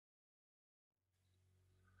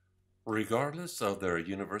Regardless of their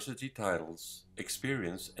university titles,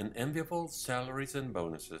 experience, and enviable salaries and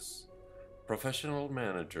bonuses, professional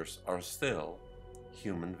managers are still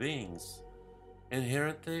human beings,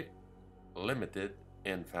 inherently limited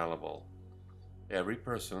and fallible. Every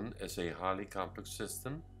person is a highly complex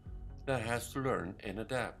system that has to learn and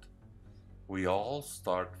adapt. We all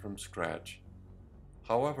start from scratch.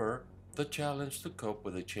 However, the challenge to cope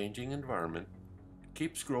with a changing environment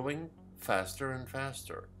keeps growing faster and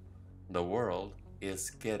faster. The world is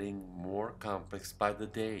getting more complex by the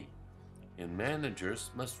day, and managers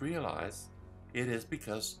must realize it is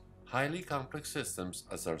because highly complex systems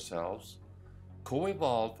as ourselves co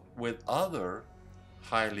evolve with other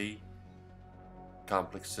highly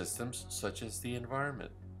complex systems such as the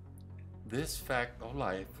environment. This fact of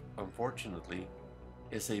life, unfortunately,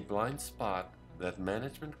 is a blind spot that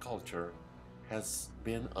management culture has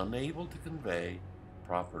been unable to convey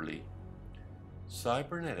properly.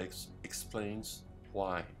 Cybernetics explains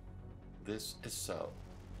why this is so.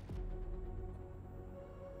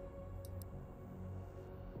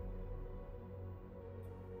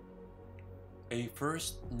 A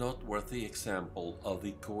first noteworthy example of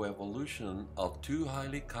the coevolution of two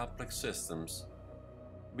highly complex systems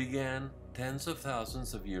began tens of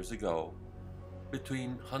thousands of years ago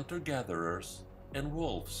between hunter-gatherers and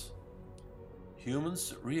wolves.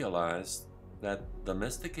 Humans realized that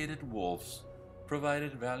domesticated wolves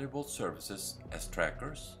provided valuable services as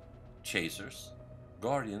trackers, chasers,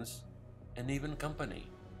 guardians, and even company.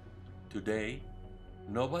 Today,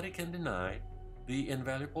 nobody can deny the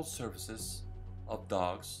invaluable services of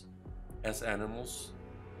dogs as animals,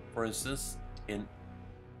 for instance, in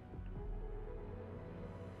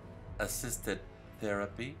assisted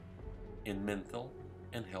therapy, in mental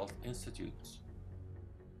and health institutes.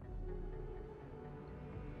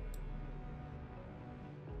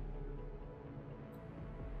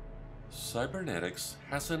 Cybernetics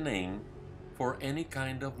has a name for any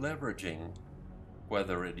kind of leveraging,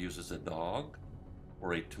 whether it uses a dog,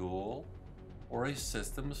 or a tool, or a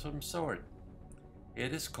system of some sort.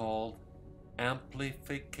 It is called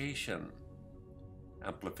amplification.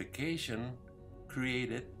 Amplification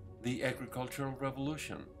created the agricultural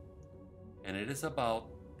revolution, and it is about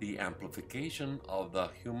the amplification of the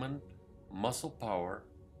human muscle power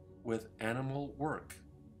with animal work.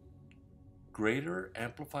 Greater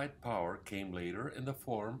amplified power came later in the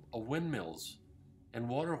form of windmills and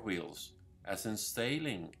water wheels, as in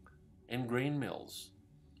sailing and grain mills.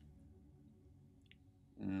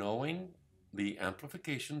 Knowing the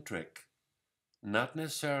amplification trick, not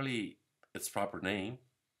necessarily its proper name,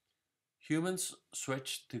 humans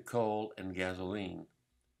switched to coal and gasoline.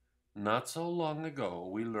 Not so long ago,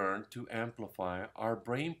 we learned to amplify our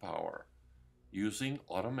brain power using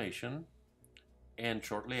automation and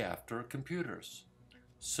shortly after computers.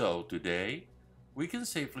 So today, we can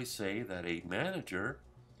safely say that a manager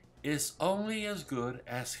is only as good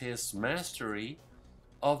as his mastery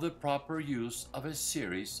of the proper use of a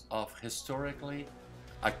series of historically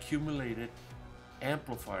accumulated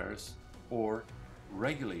amplifiers or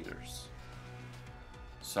regulators.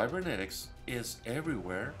 Cybernetics is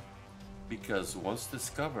everywhere because once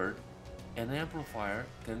discovered, an amplifier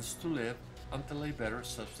tends to live until a better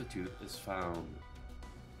substitute is found.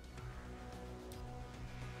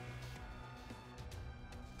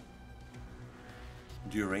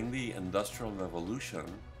 During the Industrial Revolution,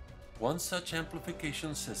 one such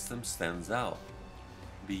amplification system stands out: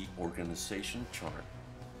 the organization chart.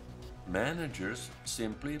 Managers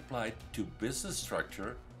simply applied to business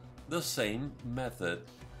structure the same method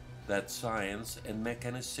that science and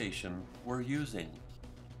mechanization were using.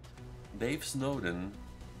 Dave Snowden,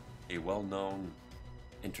 a well-known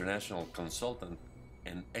international consultant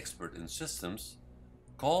and expert in systems,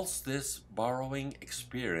 calls this borrowing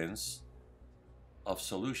experience of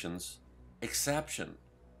solutions exception,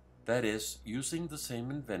 that is, using the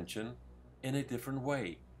same invention in a different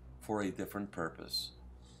way for a different purpose.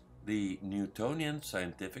 The Newtonian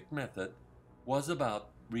scientific method was about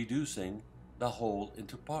reducing the whole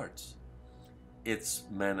into parts. Its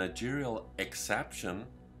managerial exception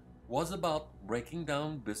was about breaking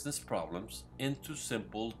down business problems into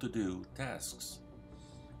simple to-do tasks.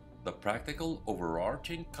 The practical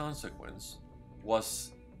overarching consequence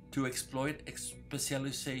was to exploit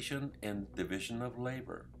specialization and division of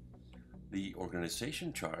labor. The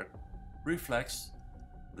organization chart reflects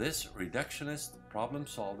this reductionist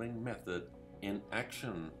problem-solving method in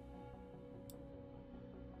action.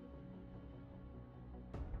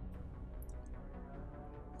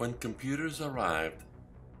 When computers arrived,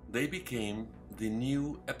 they became the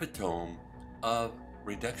new epitome of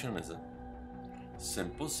reductionism.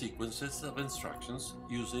 simple sequences of instructions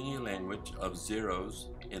using a language of zeros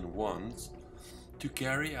and ones to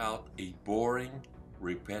carry out a boring,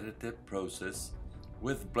 repetitive process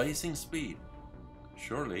with blazing speed.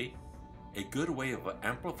 Surely, a good way of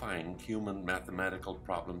amplifying human mathematical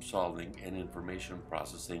problem solving and information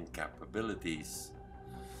processing capabilities.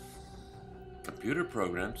 Computer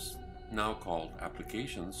programs, now called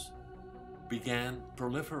applications, began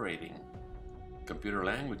proliferating. Computer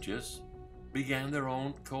languages began their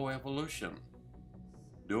own coevolution,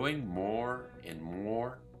 doing more and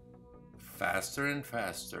more, faster and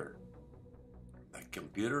faster. The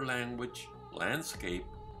computer language landscape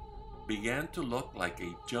began to look like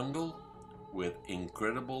a jungle with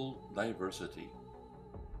incredible diversity.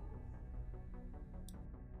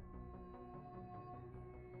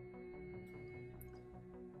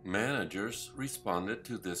 Managers responded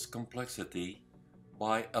to this complexity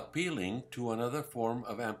by appealing to another form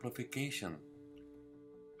of amplification,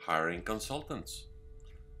 hiring consultants.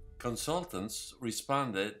 Consultants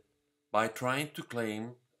responded by trying to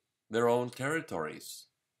claim their own territories.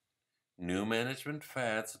 New management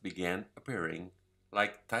fads began appearing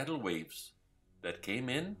like tidal waves that came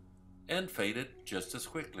in and faded just as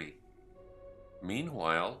quickly.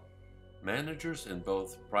 Meanwhile, managers in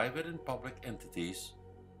both private and public entities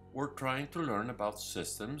were trying to learn about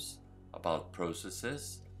systems, about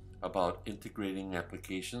processes, about integrating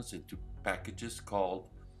applications into packages called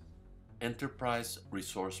Enterprise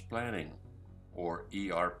Resource Planning, or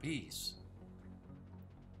ERPs.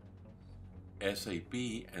 SAP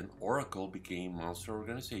and Oracle became monster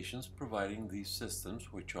organizations providing these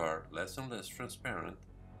systems, which are less and less transparent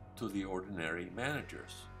to the ordinary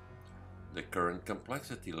managers. The current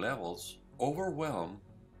complexity levels overwhelm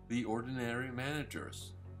the ordinary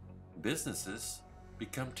managers. Businesses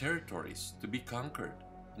become territories to be conquered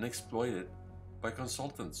and exploited by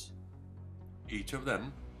consultants, each of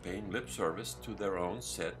them paying lip service to their own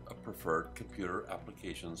set of preferred computer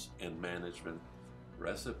applications and management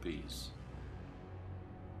recipes.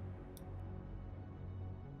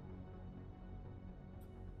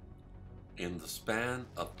 In the span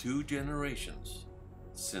of 2 generations,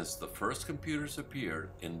 since the first computers appeared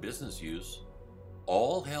in business use,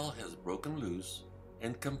 all hell has broken loose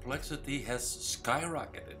and complexity has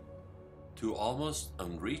skyrocketed to almost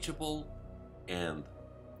unreachable and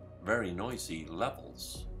very noisy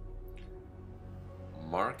levels.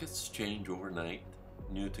 Markets change overnight,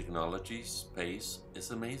 new technologies' pace is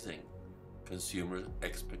amazing, consumer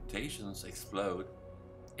expectations explode,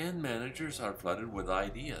 and managers are flooded with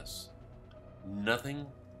ideas. Nothing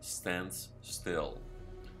stands still.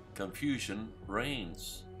 Confusion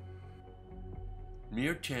reigns.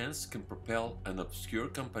 Mere chance can propel an obscure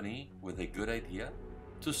company with a good idea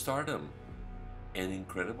to stardom and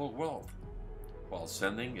incredible wealth, while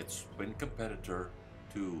sending its twin competitor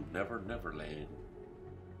to Never Never Land.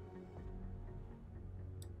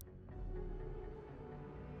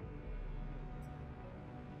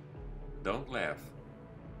 Don't laugh.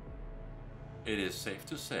 It is safe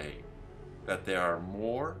to say that there are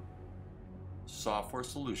more software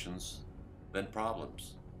solutions than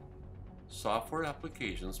problems. Software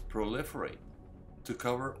applications proliferate to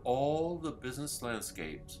cover all the business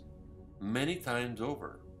landscapes many times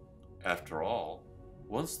over. After all,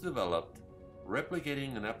 once developed,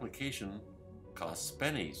 replicating an application costs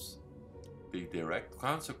pennies. The direct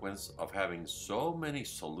consequence of having so many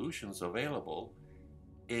solutions available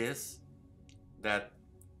is that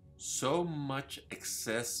so much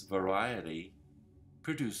excess variety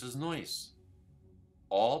produces noise.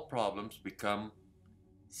 All problems become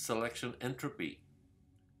selection entropy.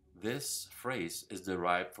 This phrase is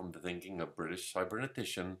derived from the thinking of British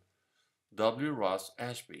cybernetician W. Ross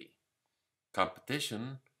Ashby.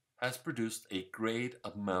 Competition has produced a great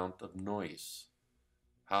amount of noise.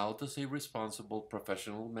 How does a responsible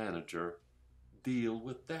professional manager deal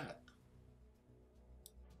with that?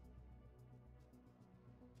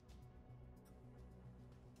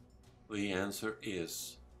 The answer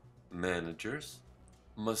is managers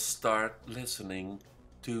must start listening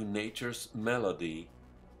to nature's melody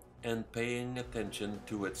and paying attention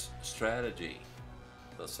to its strategy.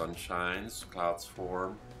 The sun shines, clouds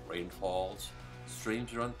form, rain falls,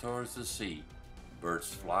 streams run towards the sea,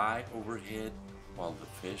 birds fly overhead while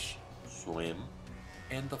the fish swim,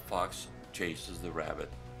 and the fox chases the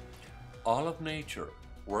rabbit. All of nature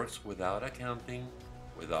works without accounting,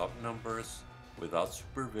 without numbers, without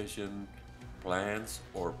supervision, plans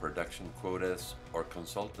or production quotas or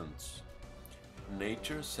consultants.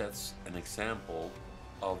 Nature sets an example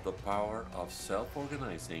of the power of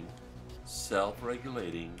self-organizing,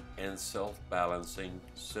 self-regulating, and self-balancing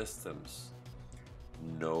systems.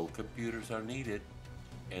 No computers are needed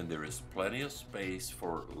and there is plenty of space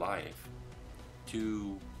for life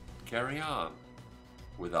to carry on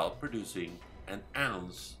without producing an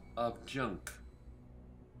ounce of junk.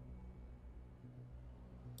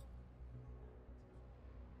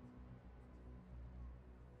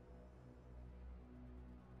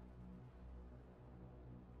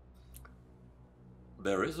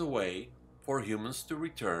 There is a way for humans to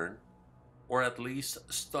return, or at least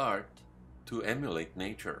start, to emulate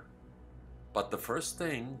nature. But the first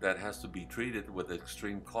thing that has to be treated with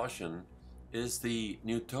extreme caution is the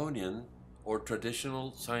Newtonian or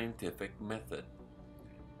traditional scientific method.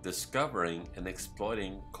 Discovering and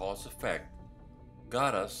exploiting cause-effect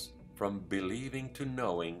got us from believing to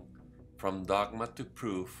knowing, from dogma to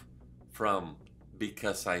proof, from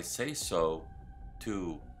because I say so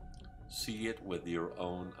to see it with your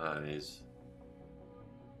own eyes.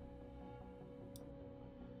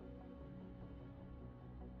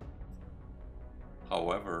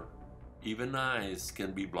 However, even eyes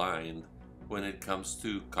can be blind when it comes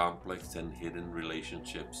to complex and hidden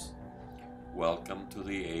relationships. Welcome to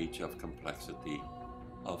the age of complexity,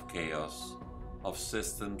 of chaos, of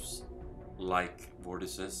systems like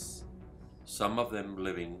vortices, some of them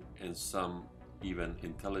living and some even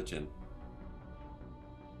intelligent,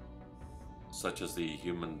 such as the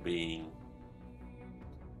human being.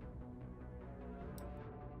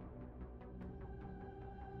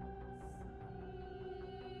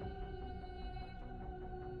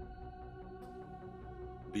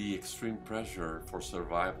 The extreme pressure for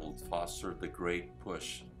survival fostered the great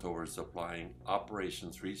push towards applying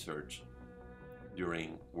operations research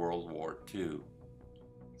during World War II.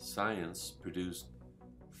 Science produced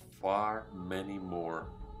far many more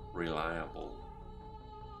reliable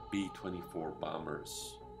B-24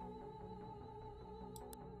 bombers.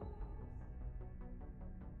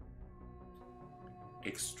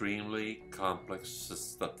 Extremely complex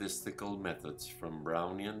statistical methods from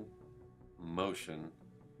Brownian motion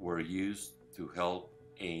were used to help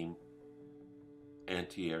aim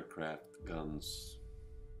anti-aircraft guns.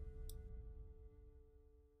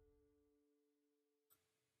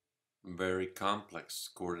 Very complex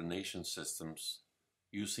coordination systems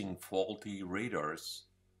using faulty radars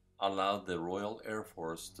allowed the Royal Air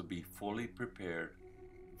Force to be fully prepared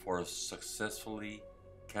for successfully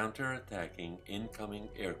counterattacking incoming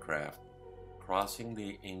aircraft crossing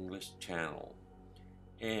the English Channel.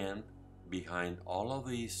 And behind all of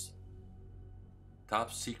these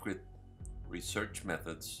top secret research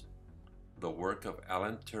methods, the work of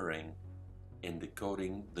Alan Turing in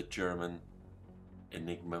decoding the German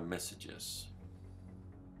Enigma messages.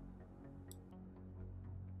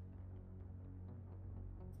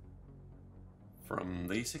 From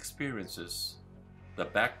these experiences, the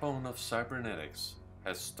backbone of cybernetics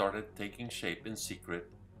has started taking shape in secret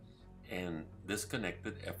and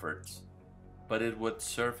disconnected efforts, but it would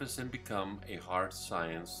surface and become a hard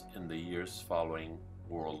science in the years following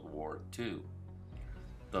World War II.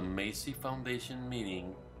 The Macy Foundation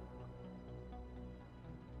meeting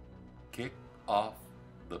kicked off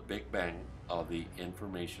the Big Bang of the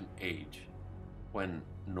information age when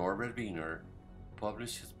Norbert Wiener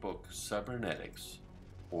published his book Cybernetics,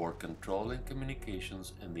 or Controlling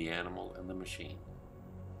Communications in the Animal and the Machine.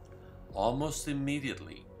 Almost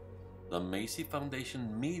immediately, the Macy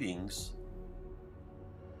Foundation meetings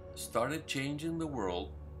started changing the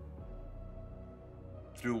world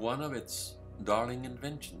through one of its darling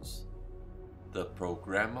inventions, the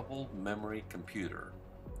programmable memory computer.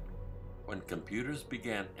 When computers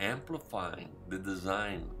began amplifying the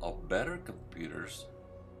design of better computers,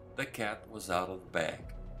 the cat was out of the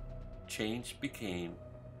bag. Change became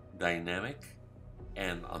dynamic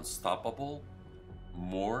and unstoppable,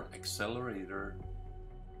 more accelerator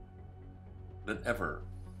than ever.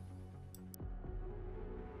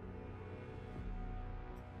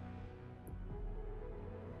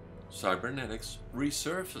 Cybernetics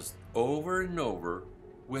resurfaced over and over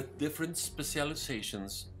with different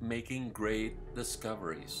specializations making great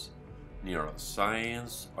discoveries.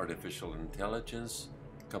 Neuroscience, artificial intelligence,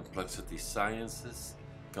 complexity sciences,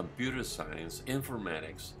 computer science,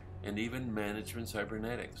 informatics, and even management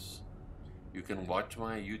cybernetics. You can watch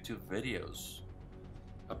my YouTube videos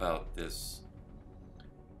about this.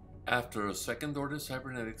 After second-order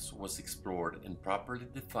cybernetics was explored and properly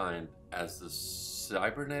defined as the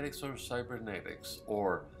cybernetics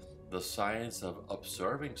or the science of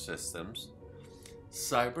observing systems,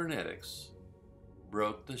 cybernetics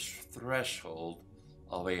broke the threshold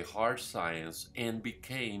of a hard science and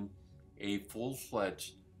became a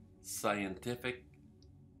full-fledged scientific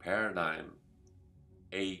paradigm,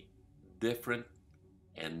 a different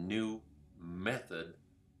and new method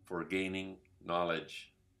for gaining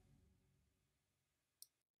knowledge.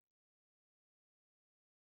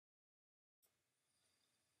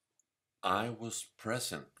 I was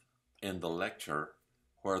present in the lecture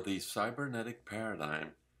where the cybernetic paradigm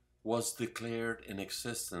was declared in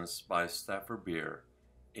existence by Stafford Beer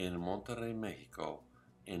in Monterrey, Mexico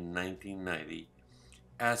in 1990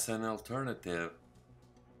 as an alternative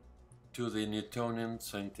to the Newtonian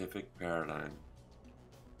scientific paradigm.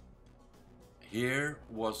 Here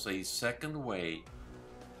was a second way,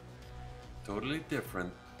 totally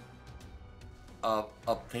different, of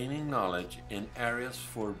obtaining knowledge in areas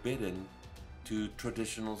forbidden to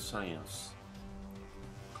traditional science.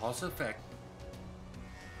 Cause effect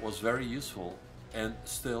was very useful and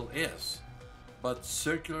still is, but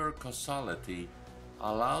circular causality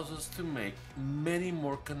allows us to make many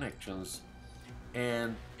more connections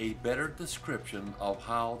and a better description of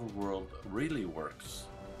how the world really works.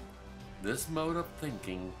 This mode of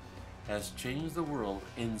thinking has changed the world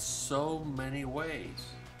in so many ways.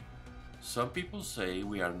 Some people say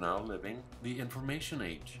we are now living the information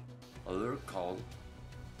age. Others call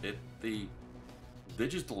it the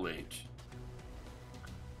digital age.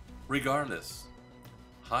 Regardless,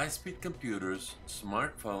 high-speed computers,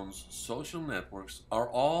 smartphones, social networks are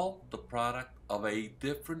all the product of a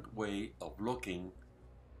different way of looking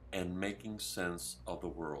and making sense of the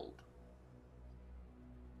world.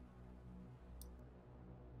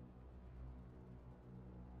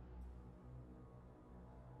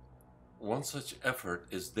 One such effort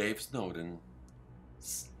is Dave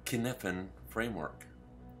Snowden's Kinefin framework.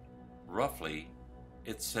 Roughly,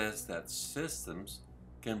 it says that systems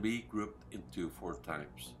can be grouped into 4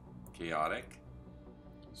 types: chaotic,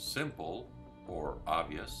 simple or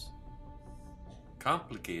obvious,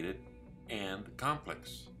 complicated, and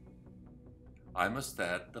complex. I must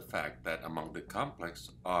add the fact that among the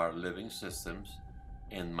complex are living systems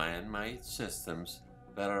and man-made systems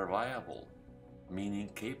that are viable, meaning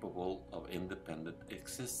capable of independent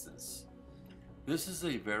existence. This is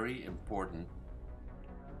a very important,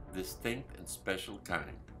 distinct, and special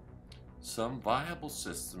kind. Some viable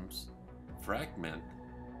systems fragment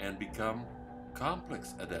and become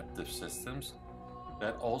complex adaptive systems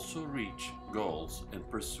that also reach goals and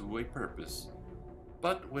pursue a purpose,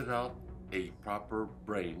 but without a proper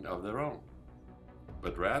brain of their own,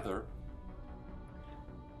 but rather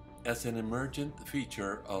as an emergent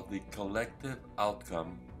feature of the collective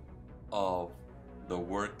outcome of the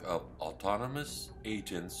work of autonomous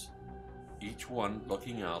agents, each one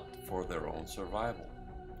looking out for their own survival.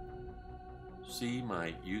 See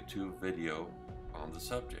my YouTube video on the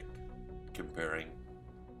subject, comparing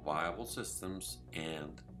viable systems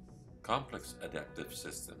and complex adaptive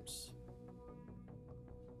systems.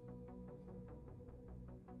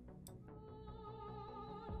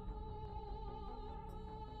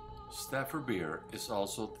 Stafford Beer is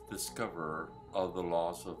also the discoverer of the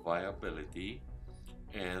laws of viability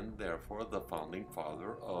and therefore the founding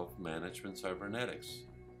father of management cybernetics,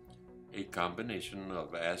 a combination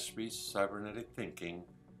of Ashby's cybernetic thinking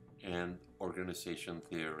and organization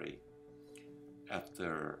theory.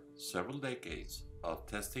 After several decades of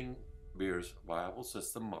testing Beer's viable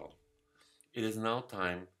system model, it is now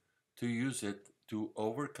time to use it to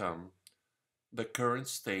overcome the current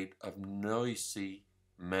state of noisy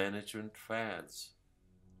management fads.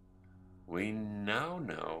 We now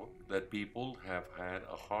know that people have had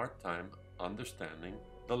a hard time understanding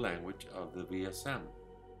the language of the VSM,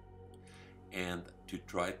 and to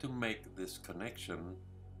try to make this connection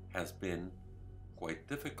has been quite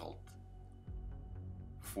difficult.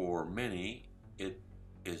 For many, it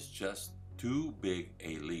is just too big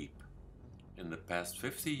a leap. In the past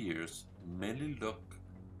 50 years, many look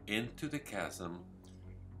into the chasm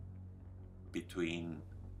between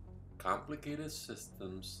complicated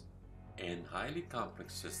systems and highly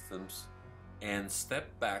complex systems and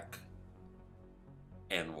step back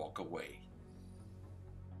and walk away.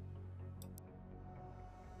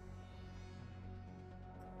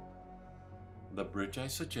 The bridge I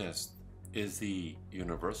suggest is the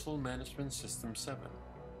Universal Management System 7.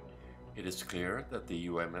 It is clear that the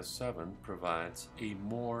UMS 7 provides a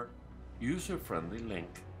more user-friendly link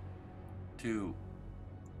to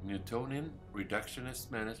Newtonian reductionist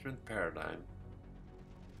management paradigm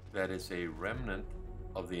that is a remnant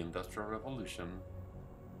of the Industrial Revolution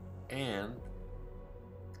and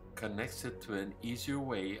connects it to an easier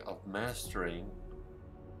way of mastering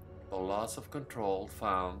the laws of control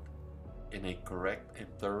found in a correct and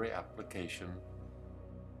thorough application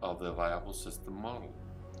of the viable system model.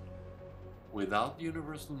 Without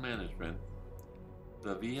universal management,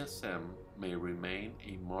 the VSM may remain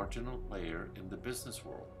a marginal player in the business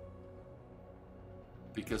world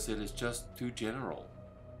because it is just too general,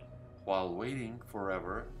 while waiting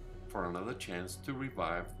forever for another chance to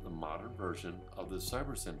revive the modern version of the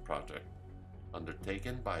CyberSyn project.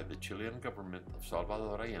 undertaken by the Chilean government of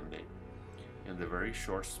Salvador Allende in the very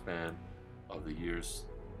short span of the years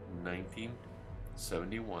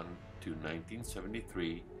 1971 to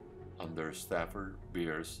 1973 under Stafford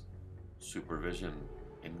Beer's supervision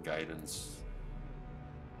and guidance.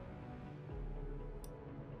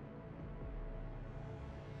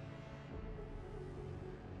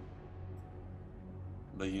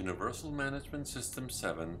 The Universal Management System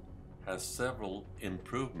 7 has several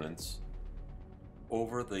improvements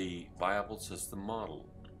over the viable system model.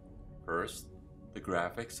 First, the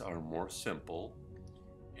graphics are more simple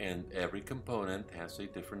and every component has a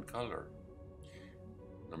different color.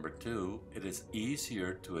 Number two, it is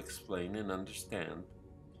easier to explain and understand,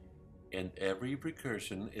 and every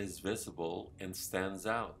recursion is visible and stands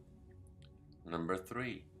out. Number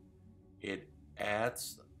three, it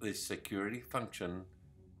adds the security function,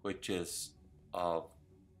 which is of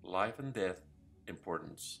life and death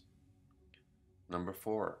importance. Number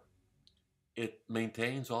four, it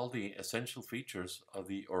maintains all the essential features of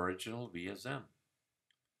the original VSM.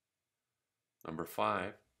 Number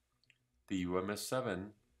five, the UMS7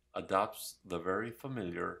 adopts the very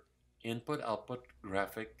familiar input-output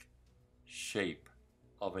graphic shape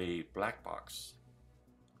of a black box,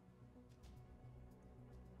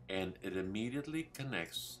 and it immediately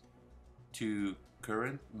connects to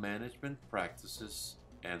current management practices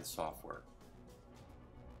and software.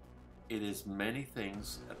 It is many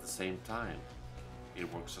things at the same time.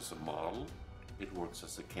 It works as a model, it works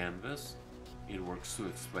as a canvas, it works to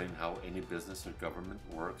explain how any business or government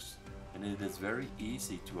works, and it is very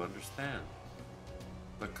easy to understand.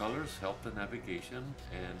 The colors help the navigation,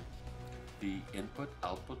 and the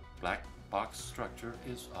input-output black box structure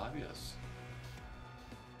is obvious.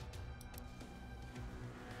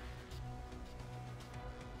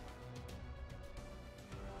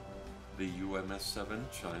 The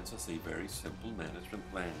UMS7 shines as a very simple management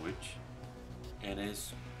language and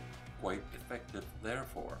is quite effective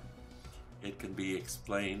therefore. It can be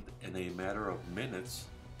explained in a matter of minutes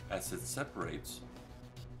as it separates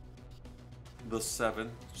the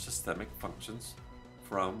 7 systemic functions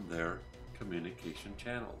from their communication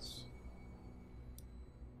channels.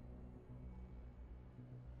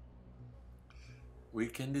 We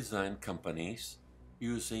can design companies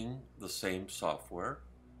using the same software,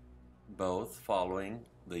 both following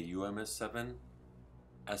the UMS7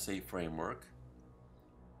 as a framework,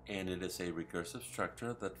 and it is a recursive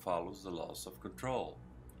structure that follows the laws of control.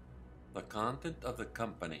 The content of the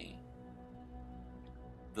company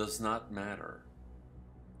does not matter.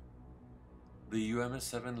 The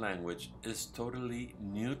UMS7 language is totally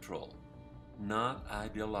neutral, not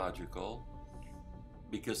ideological,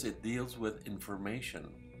 because it deals with information,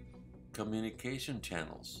 communication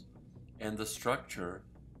channels, and the structure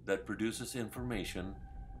that produces information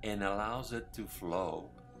and allows it to flow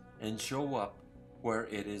and show up where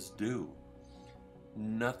it is due.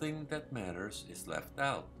 Nothing that matters is left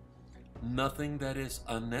out. Nothing that is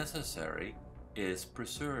unnecessary is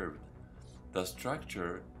preserved. The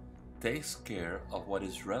structure takes care of what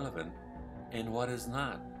is relevant and what is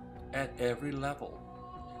not at every level.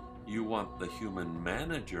 You want the human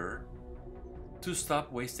manager to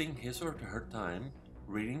stop wasting his or her time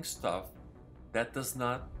reading stuff that does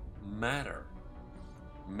not matter.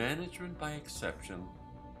 Management by exception,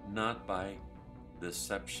 not by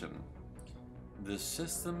deception. The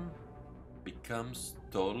system becomes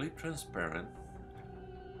totally transparent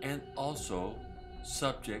and also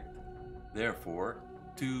subject, therefore,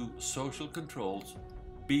 to social controls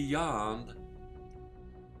beyond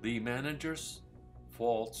the manager's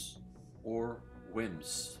faults or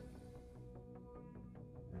whims.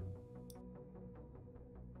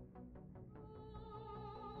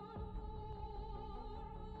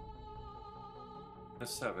 The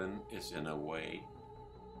 7 is in a way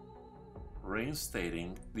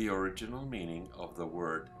reinstating the original meaning of the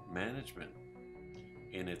word management.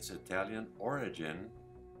 In its Italian origin,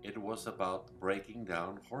 it was about breaking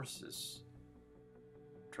down horses,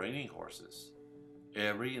 training horses.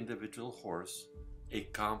 Every individual horse, a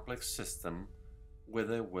complex system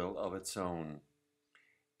with a will of its own.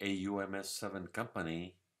 A UMS7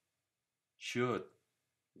 company should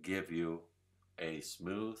give you a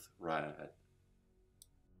smooth ride.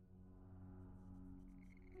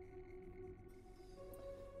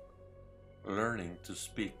 Learning to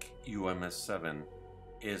speak UMS7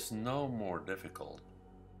 is no more difficult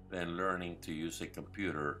than learning to use a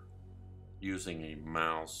computer using a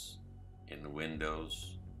mouse in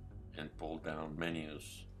Windows and pull down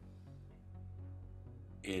menus.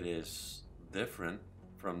 It is different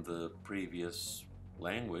from the previous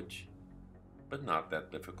language, but not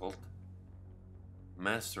that difficult.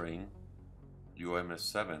 Mastering UMS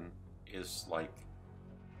 7 is like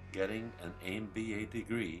getting an MBA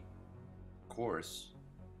degree course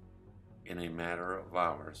in a matter of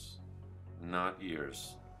hours, not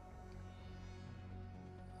years.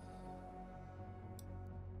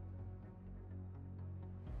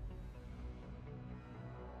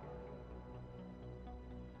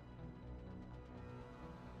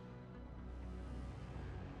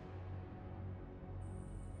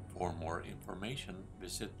 For more information,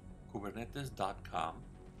 visit kubernetes.com,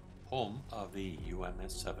 home of the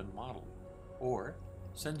UMS 7 model, or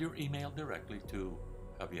send your email directly to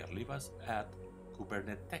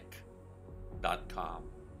javierlivas@kubernetech.com.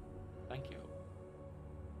 Thank you.